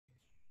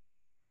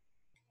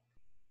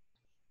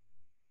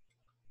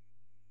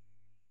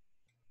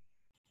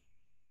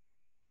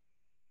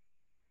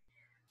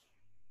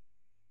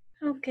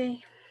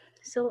Okay.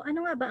 So,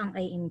 ano nga ba ang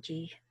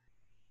IMG?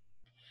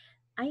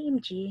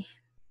 IMG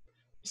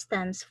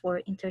stands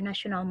for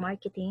International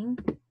Marketing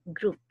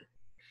Group.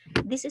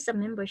 This is a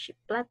membership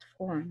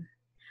platform.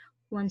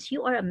 Once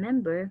you are a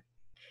member,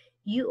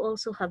 you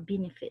also have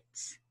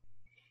benefits.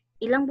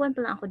 Ilang buwan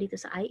pa lang ako dito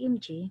sa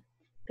IMG,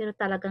 pero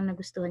talagang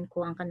nagustuhan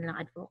ko ang kanilang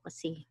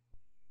advocacy.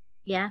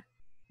 Yeah,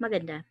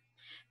 maganda.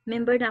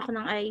 Member na ako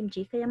ng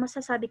IMG, kaya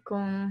masasabi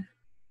kong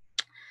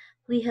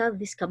we have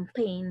this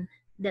campaign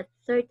that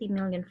 30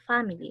 million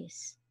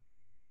families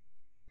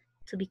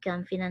to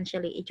become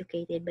financially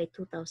educated by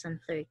 2030.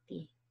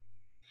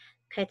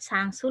 Kahit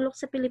saang sulok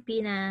sa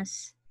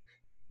Pilipinas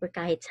or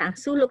kahit saang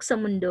sulok sa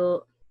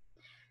mundo,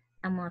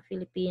 ang mga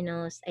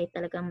Filipinos ay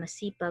talagang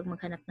masipag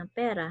maghanap ng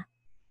pera.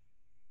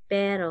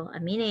 Pero,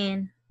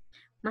 aminin,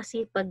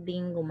 masipag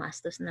ding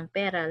gumastos ng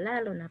pera,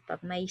 lalo na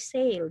pag may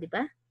sale, di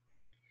ba?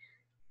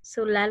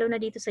 So, lalo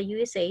na dito sa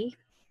USA,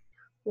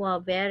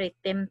 wow, very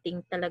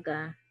tempting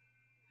talaga.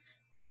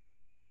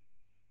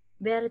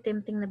 Very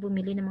tempting na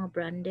bumili ng mga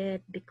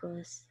branded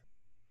because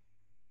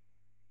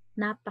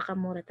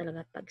napakamura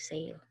talaga pag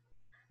sale.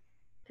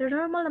 Pero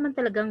normal naman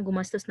talagang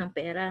gumastos ng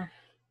pera.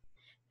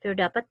 Pero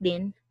dapat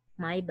din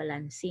may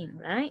balancing,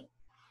 right?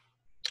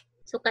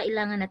 So,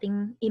 kailangan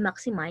nating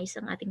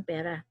i-maximize ang ating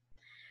pera.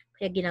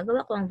 Kaya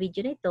ginagawa ko ang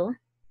video na ito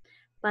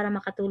para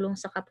makatulong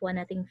sa kapwa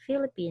nating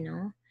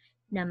Filipino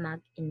na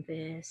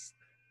mag-invest.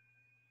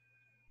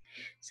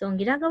 So,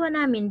 ang ginagawa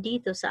namin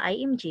dito sa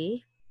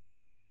IMG,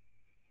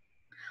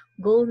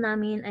 goal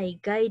namin ay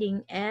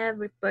guiding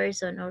every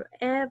person or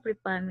every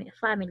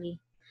family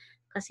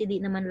kasi di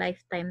naman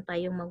lifetime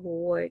tayong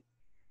mag-work.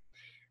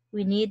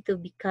 We need to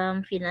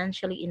become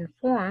financially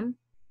informed,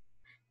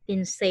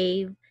 then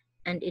save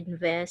and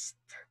invest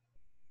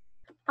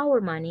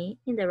our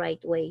money in the right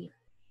way.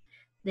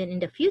 Then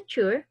in the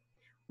future,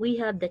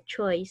 we have the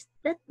choice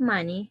that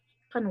money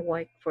can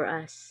work for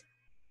us.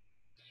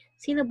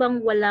 Sino bang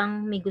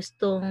walang may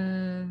gustong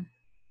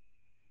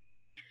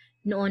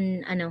noon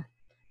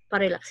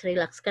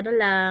pa-relax-relax ka na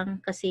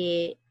lang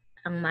kasi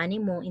ang money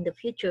mo in the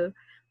future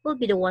will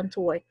be the one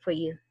to work for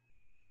you.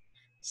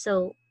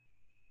 So,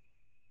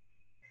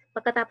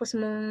 pagkatapos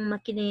mong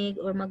makinig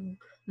or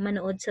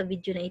manood sa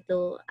video na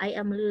ito, I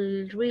am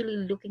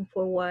really looking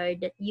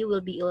forward that you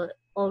will be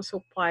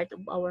also part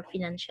of our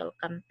financial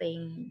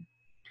campaign.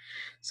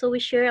 So we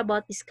share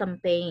about this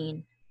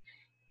campaign.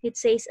 It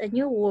says a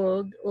new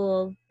world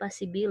of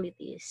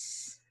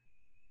possibilities.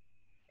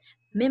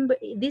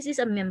 This is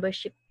a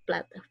membership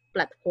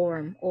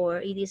platform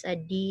or it is a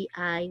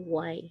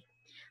DIY.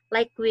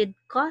 Like with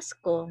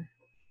Costco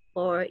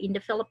or in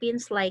the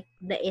Philippines like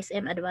the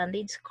SM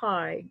Advantage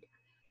card.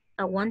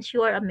 Once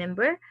you are a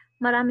member,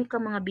 marami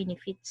kang mga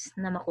benefits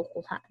na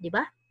makukuha, di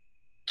ba?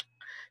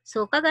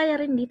 So, kagaya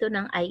rin dito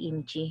ng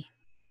IMG.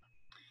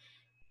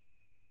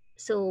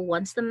 So,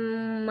 once na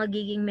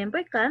magiging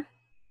member ka,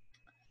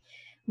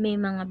 may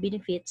mga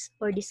benefits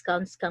or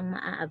discounts kang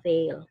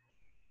maa-avail.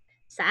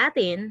 Sa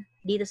atin,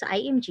 dito sa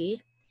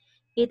IMG,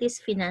 it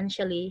is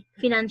financial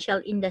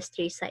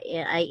industry sa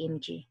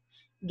IMG.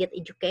 Get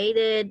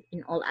educated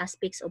in all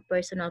aspects of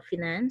personal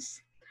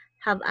finance,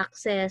 have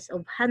access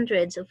of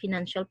hundreds of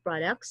financial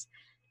products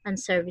and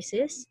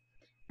services,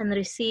 and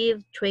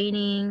receive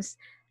trainings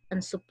and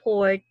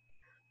support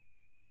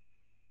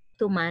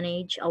to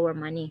manage our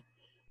money.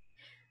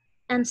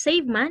 And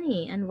save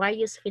money and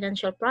various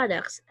financial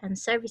products and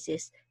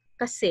services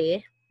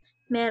kasi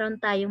meron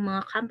tayong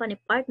mga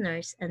company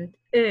partners and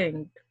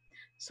earned.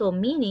 So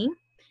meaning,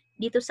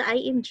 dito sa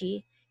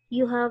IMG,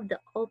 you have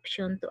the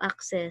option to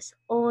access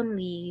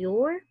only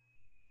your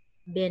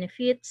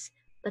benefits.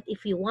 But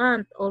if you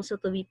want also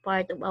to be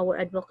part of our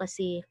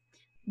advocacy,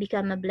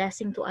 become a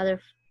blessing to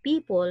other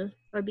people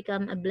or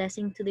become a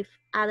blessing to the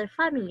other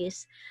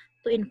families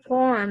to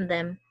inform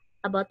them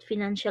about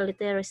financial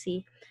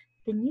literacy,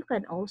 then you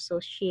can also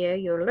share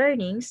your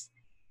learnings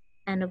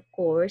and of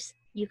course,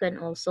 you can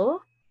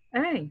also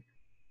earn.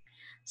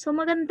 So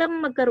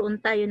magandang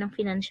magkaroon tayo ng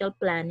financial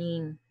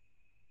planning.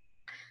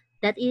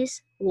 That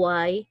is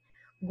why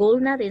goal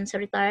natin sa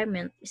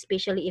retirement,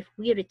 especially if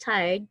we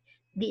retired,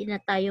 di na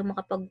tayo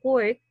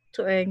makapag-work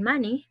to earn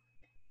money,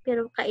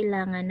 pero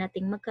kailangan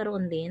nating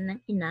magkaroon din ng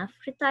enough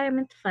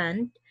retirement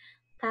fund.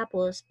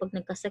 Tapos, pag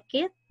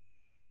nagkasakit,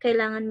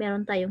 kailangan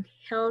meron tayong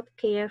health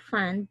care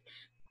fund.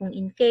 Kung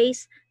in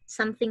case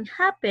something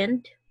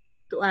happened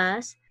to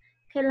us,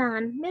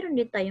 kailangan meron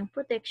din tayong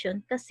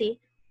protection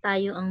kasi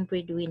tayo ang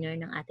breadwinner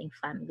ng ating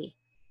family.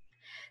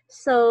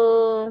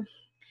 So,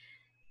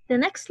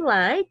 the next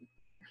slide,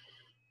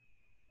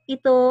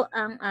 ito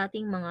ang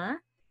ating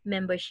mga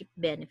membership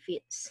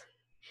benefits.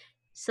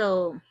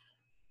 So,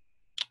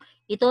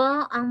 ito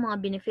ang mga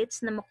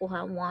benefits na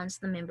makuha once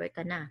na member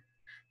ka na.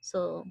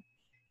 So,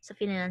 sa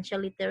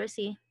financial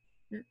literacy,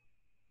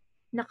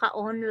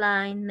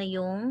 naka-online na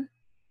yung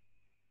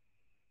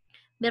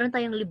meron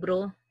tayong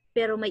libro,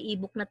 pero may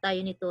ebook na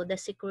tayo nito, The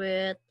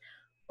Secret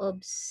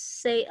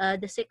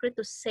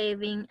to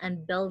Saving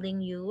and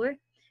Building Your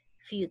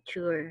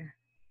Future.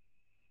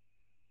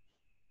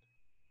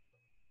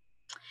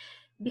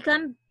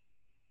 Become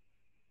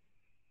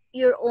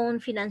your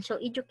own financial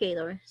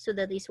educator. So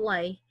that is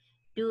why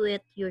do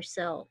it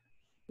yourself.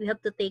 We have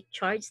to take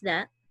charge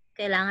that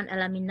kailangan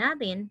alamin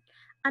natin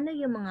ano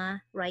yung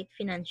mga right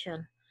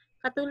financial.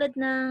 Katulad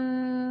ng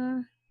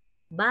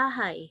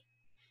bahay.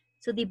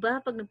 So, di ba,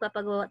 pag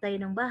nagpapagawa tayo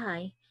ng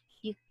bahay,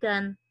 you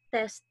can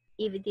test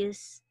if it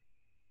is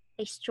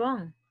a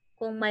strong.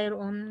 Kung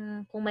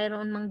mayroon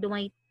mang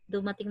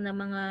dumating na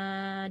mga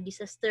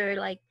disaster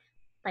like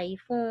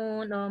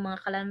typhoon o mga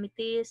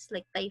calamities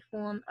like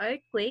typhoon,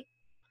 earthquake,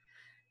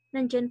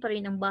 nandyan pa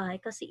rin ang bahay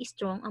kasi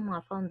strong ang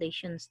mga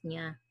foundations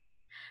niya.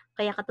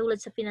 Kaya katulad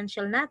sa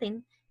financial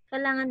natin,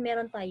 kailangan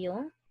meron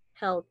tayong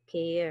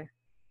healthcare,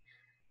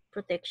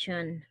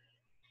 protection,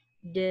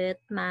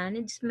 debt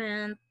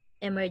management,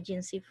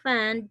 emergency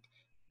fund,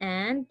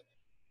 and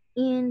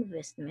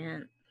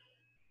investment.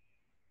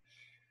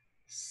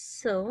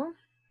 So,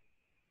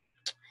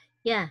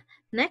 yeah.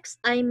 Next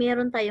ay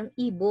meron tayong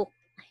ebook.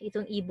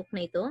 Itong ebook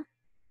na ito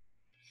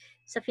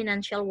sa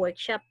financial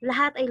workshop.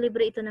 Lahat ay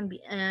libre ito ng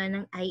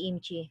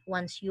IMG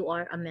once you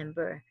are a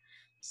member.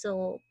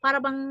 So,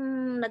 para bang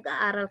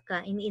nag-aaral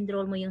ka,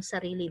 ini-enroll mo yung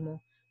sarili mo.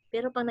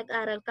 Pero pag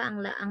nag-aaral ka,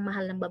 ang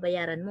mahal ng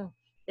babayaran mo.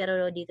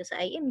 Pero dito sa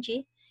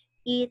IMG,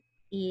 it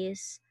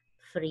is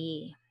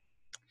free.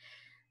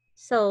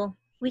 So,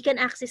 we can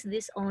access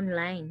this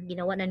online.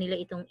 Ginawa na nila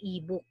itong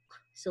ebook.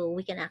 So,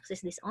 we can access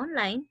this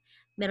online.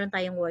 Meron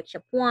tayong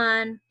workshop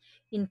 1,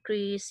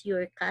 increase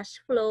your cash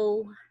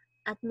flow,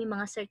 at may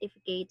mga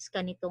certificates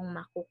ka nitong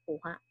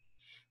makukuha.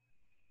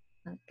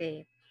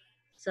 Okay.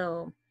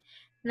 So,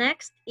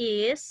 next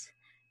is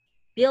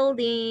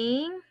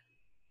building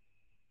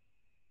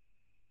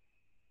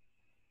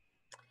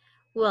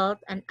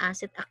wealth and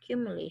asset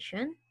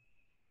accumulation.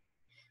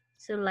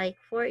 So, like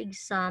for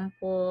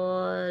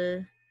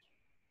example,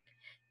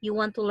 you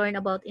want to learn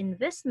about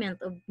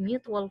investment of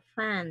mutual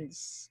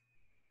funds.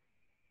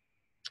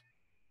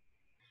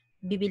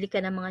 Bibili ka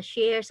ng mga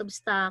shares of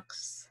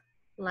stocks,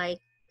 like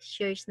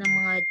shares ng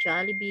mga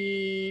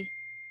Jollibee,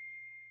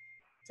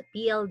 sa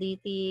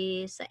PLDT,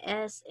 sa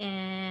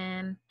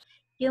SM,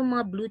 yung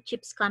mga blue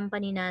chips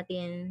company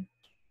natin.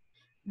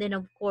 Then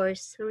of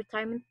course,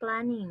 retirement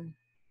planning,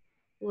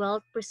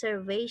 wealth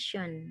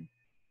preservation,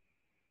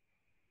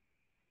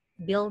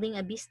 building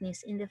a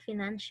business in the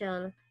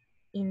financial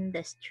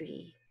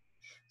industry.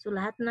 So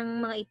lahat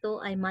ng mga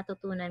ito ay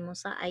matutunan mo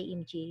sa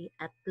IMG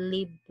at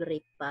libre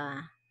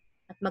pa.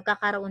 At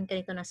magkakaroon ka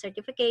nito ng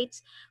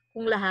certificates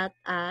kung lahat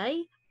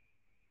ay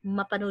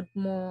mapanood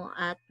mo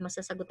at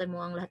masasagutan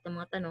mo ang lahat ng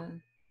mga tanong,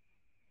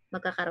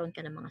 magkakaroon ka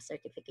ng mga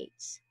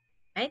certificates.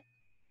 Right?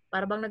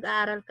 Para bang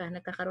nag-aaral ka,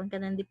 nagkakaroon ka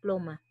ng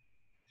diploma.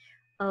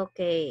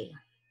 Okay.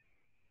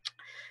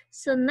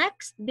 So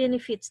next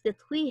benefits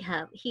that we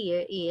have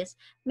here is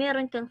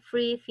meron kang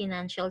free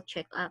financial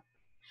check-up.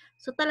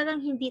 So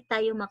talagang hindi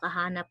tayo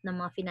makahanap ng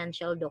mga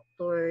financial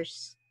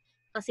doctors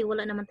kasi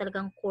wala naman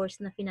talagang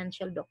course na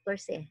financial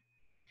doctors eh.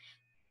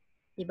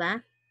 'Di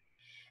ba?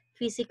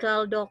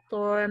 Physical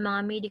doctor,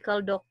 mga medical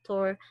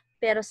doctor,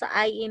 pero sa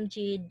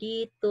IMG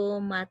dito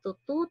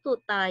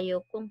matututo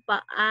tayo kung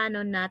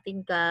paano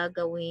natin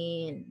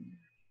gagawin.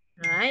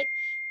 Right?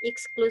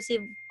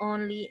 Exclusive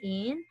only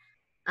in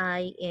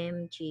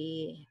IMG.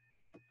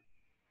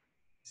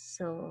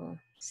 So,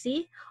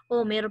 see?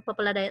 Oh, meron pa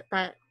pala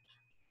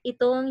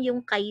itong yung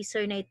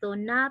Kaiser na ito,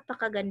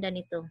 napakaganda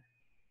nito.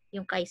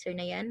 Yung Kaiser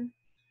na yan.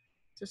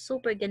 So,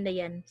 super ganda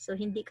yan. So,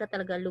 hindi ka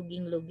talaga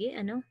luging-lugi,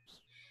 ano?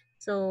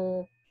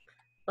 So,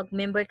 pag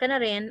member ka na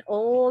rin,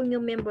 all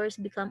new members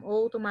become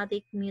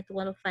automatic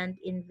mutual fund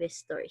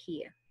investor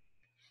here.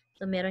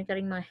 So, meron ka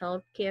rin mga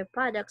healthcare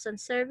products and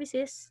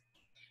services.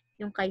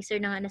 Yung Kaiser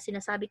na nga na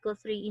sinasabi ko,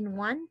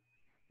 3-in-1.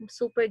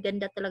 Super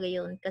ganda talaga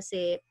yun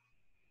kasi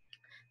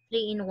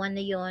 3-in-1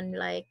 na yun.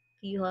 Like,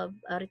 you have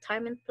a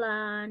retirement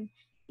plan,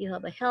 you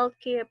have a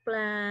healthcare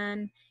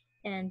plan,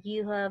 and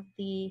you have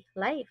the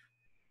life.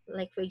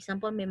 Like, for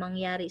example, may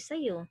mangyari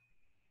sa'yo.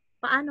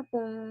 Paano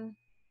kung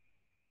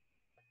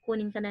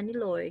kunin ka na ni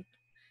Lord?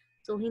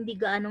 So, hindi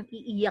gaanong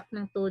iiyak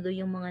ng todo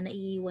yung mga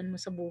naiiwan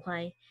mo sa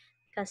buhay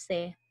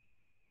kasi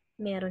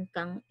meron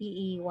kang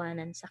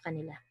iiwanan sa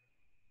kanila.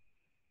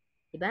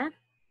 Diba?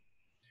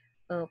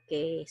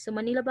 Okay. So,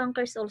 Manila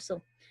Bankers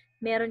also.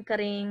 Meron ka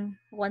ring,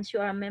 once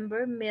you are a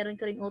member, meron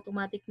ka ring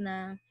automatic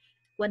na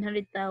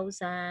 100,000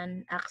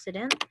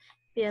 accident.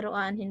 Pero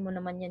aanhin mo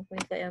naman yan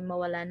kung ikaw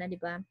mawala na, di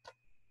ba?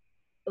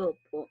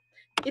 Opo.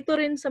 Ito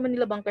rin sa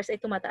Manila Bankers ay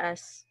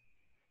tumataas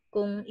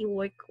kung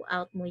i-work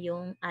out mo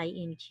yung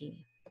IMG.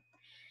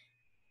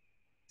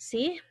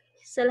 See?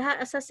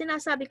 Sa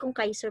sinasabi kong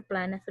Kaiser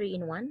plan na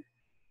 3-in-1,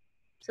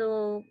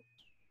 so,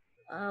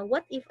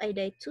 what if I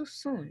die too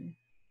soon?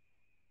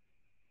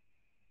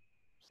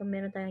 So,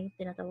 meron tayong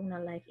tinatawag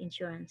na life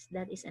insurance.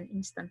 That is an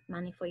instant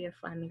money for your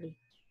family.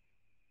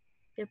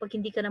 Pero pag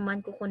hindi ka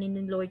naman kukunin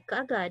ng Lord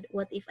kaagad,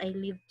 what if I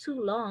live too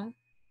long?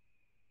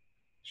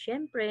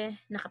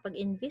 Siyempre,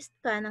 nakapag-invest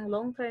ka ng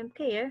long-term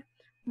care,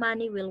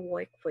 money will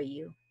work for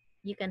you.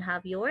 You can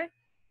have your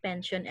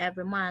pension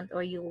every month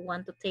or you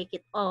want to take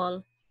it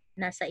all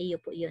nasa iyo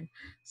po yun.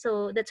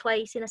 So, that's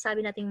why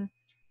sinasabi natin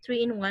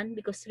 3-in-1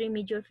 because 3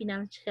 major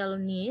financial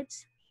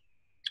needs.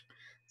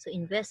 So,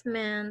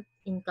 investment,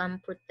 income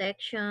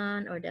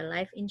protection, or the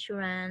life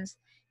insurance,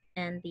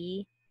 and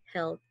the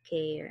health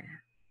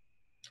care.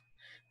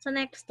 So,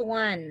 next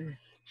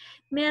one.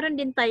 Meron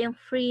din tayong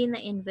free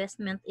na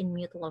investment in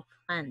mutual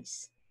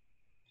funds.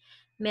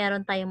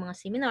 Meron tayong mga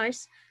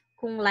seminars.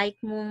 Kung like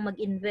mong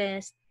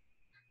mag-invest,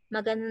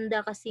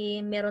 maganda kasi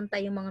meron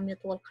tayong mga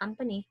mutual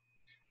company.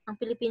 Ang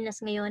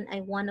Pilipinas ngayon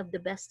ay one of the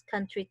best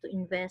country to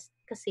invest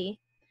kasi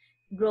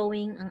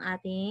growing ang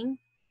ating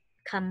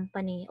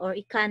company or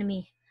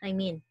economy.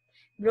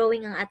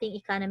 Growing ang ating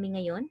economy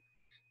ngayon.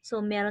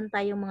 So, meron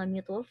tayong mga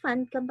mutual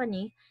fund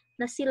company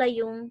na sila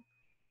yung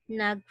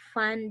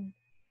nag-fund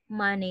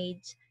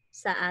manage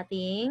sa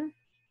ating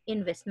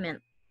investment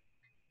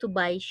to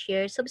buy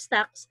shares of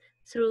stocks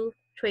through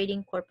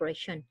trading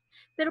corporation.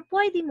 Pero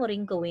pwede mo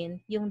rin gawin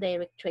yung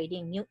direct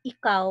trading, yung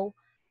ikaw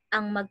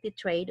ang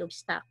magti-trade of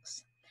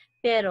stocks.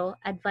 Pero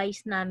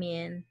advice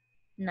namin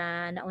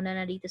na nauna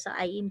na dito sa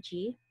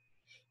IMG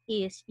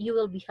is you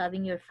will be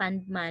having your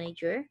fund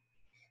manager,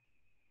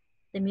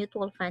 the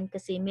mutual fund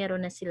kasi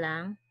meron na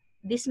silang,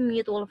 this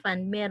mutual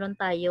fund meron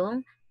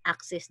tayong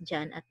access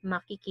dyan at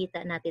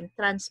makikita natin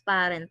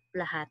transparent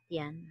lahat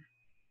yan.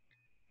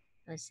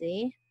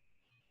 Kasi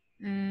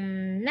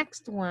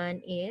next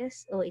one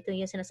is, ito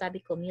yung sinasabi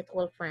ko,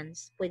 mutual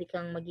funds. Pwede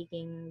kang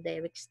magiging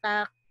direct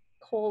stock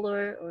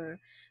holder or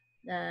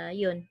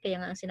yun. Kaya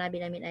nga ang sinabi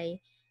namin ay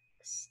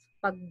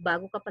pag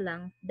bago ka pa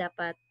lang,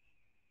 dapat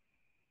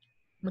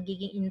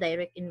magiging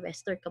indirect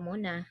investor ka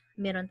muna.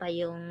 Meron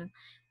tayong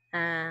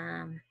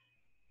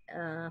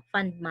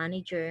fund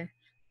manager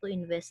to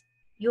invest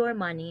your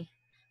money.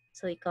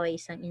 So, ikaw ay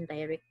isang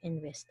indirect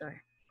investor.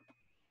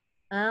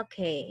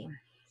 Okay.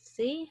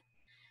 See?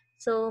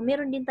 So,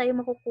 meron din tayo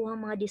makukuha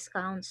mga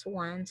discounts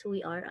once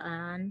we are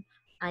an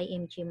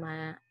IMG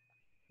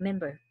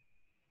member.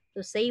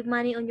 To save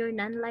money on your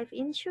non-life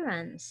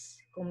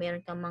insurance. Kung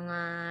meron kang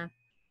mga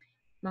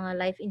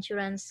life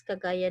insurance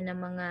kagaya ng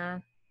mga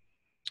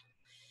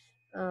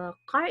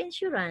car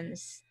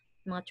insurance,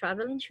 mga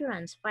travel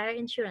insurance, fire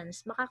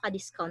insurance,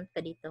 makaka-discount ka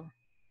dito.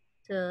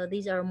 So,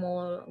 these are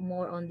more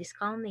on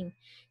discounting.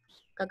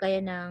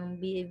 Kagaya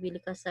ng bibili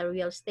ka sa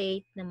real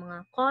estate ng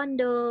mga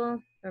condo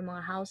or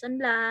mga house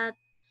and lot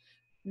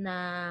na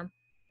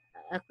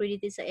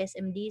accredited sa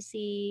SMDC,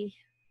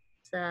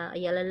 sa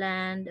Ayala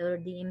Land or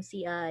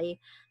DMCI,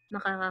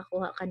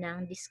 makakakuha ka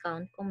ng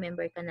discount kung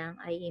member ka ng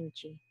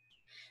IMG.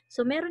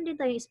 So, meron din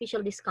tayong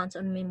special discounts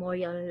on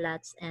memorial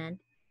lots and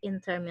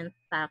interment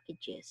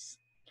packages.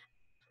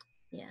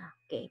 Yeah,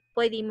 okay.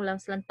 Pwede mo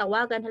lang silang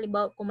tawagan.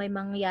 Halimbawa, kung may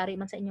mangyari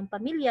man sa inyong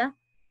pamilya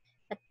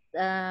at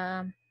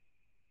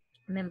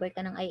member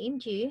ka ng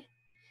IMG,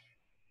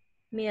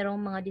 merong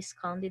mga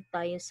discounted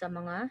tayo sa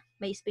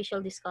may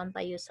special discount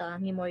tayo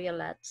sa memorial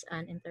lots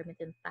and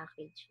intermittent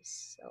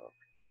packages.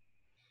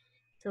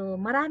 So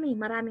maraming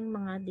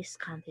mga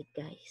discounted,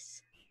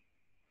 guys.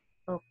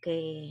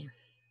 Okay.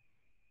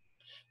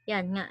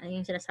 Yan nga,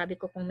 yung sinasabi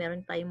ko, kung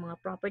meron tayong mga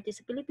property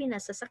sa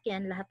Pilipinas,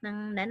 sasakyan, lahat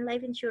ng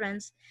non-life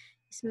insurance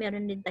is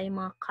meron din tayong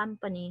mga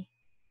company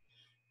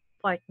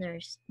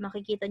partners.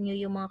 Makikita nyo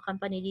yung mga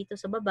company dito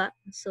sa baba.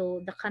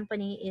 So, the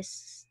company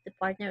is the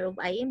partner of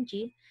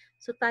IMG.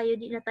 So,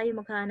 di na tayo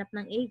maghahanap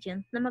ng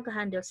agent na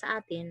mag-handle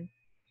sa atin.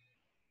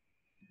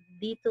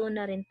 Dito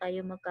na rin tayo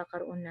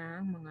magkakaroon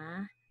ng mga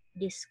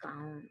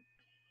discount.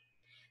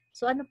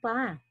 So, ano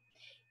pa?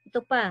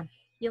 Ito pa,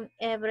 yung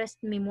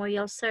Everest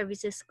Memorial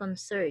Services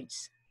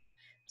Concierge.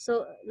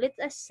 So, let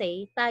us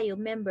say, tayo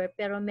member,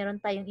 pero meron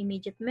tayong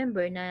immediate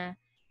member na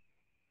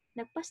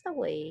nag-passed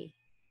away.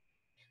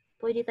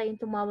 Pwede tayong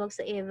tumawag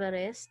sa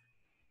Everest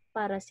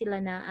para sila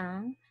na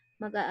ang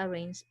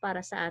mag-a-arrange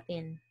para sa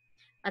atin.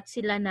 At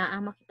sila na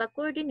ang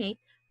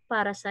makipag-coordinate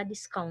para sa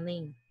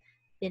discounting.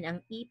 Then, ang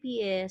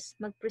EPS,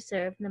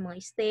 mag-preserve ng mga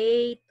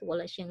estate,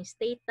 wala siyang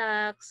estate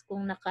tax,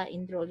 kung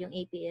naka-enroll yung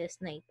APS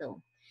na ito.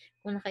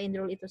 Kung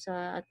naka-enroll ito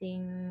sa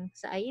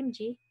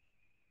IMG,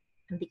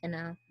 hindi ka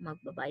na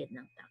magbabayad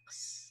ng tax.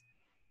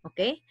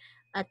 Okay?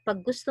 At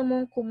pag gusto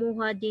mong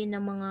kumuha din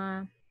ng mga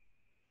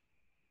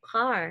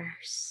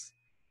cars,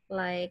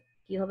 like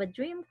you have a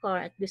dream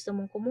car at gusto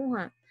mong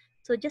kumuha,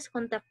 so just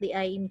contact the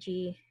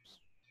IMG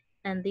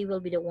and they will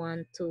be the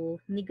one to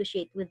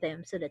negotiate with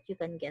them so that you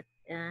can get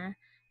a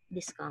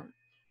discount.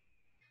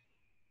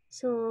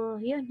 So,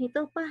 yun,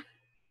 ito pa.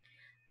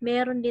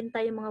 Meron din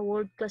tayong mga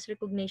world-class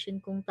recognition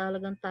kung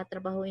talagang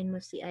tatrabahuin mo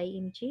si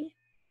IMG.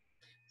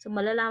 So,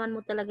 malalaman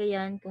mo talaga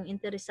yan kung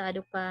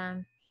interesado ka.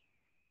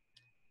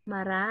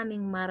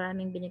 Maraming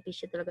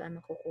benepisyo talaga ang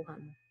makukuha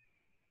mo.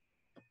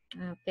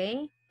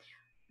 Okay?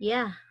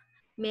 Yeah.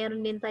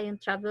 Meron din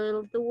tayong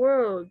travel the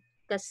world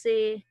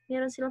kasi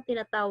meron silang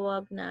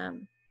tinatawag na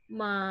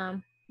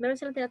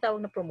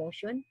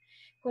promotion.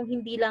 Kung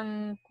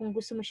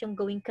gusto mo siyang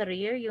gawing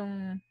career,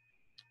 yung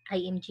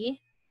IMG,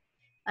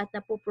 at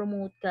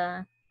napopromote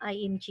ka,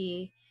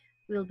 IMG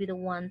will be the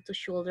one to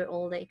shoulder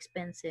all the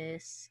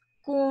expenses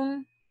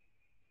kung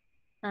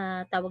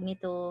tawag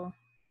nito,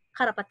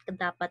 karapat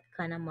dapat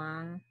ka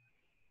namang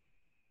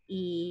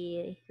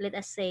let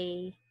us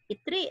say,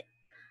 i-treat.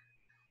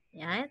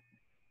 Yan.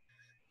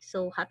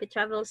 So, happy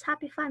travels,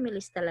 happy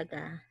families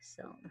talaga.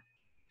 So,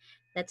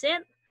 that's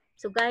it.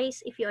 So, guys,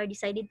 if you are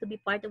decided to be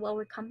part of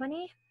our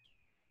company,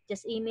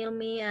 just email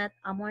me at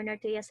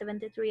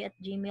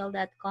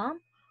amornartia73@gmail.com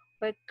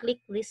or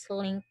click this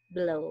link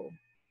below.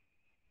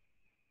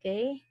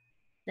 Okay?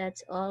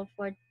 That's all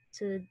for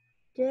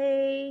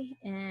today.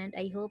 And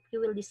I hope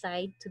you will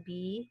decide to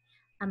be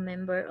a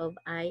member of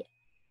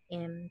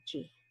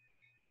IMG.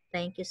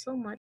 Thank you so much.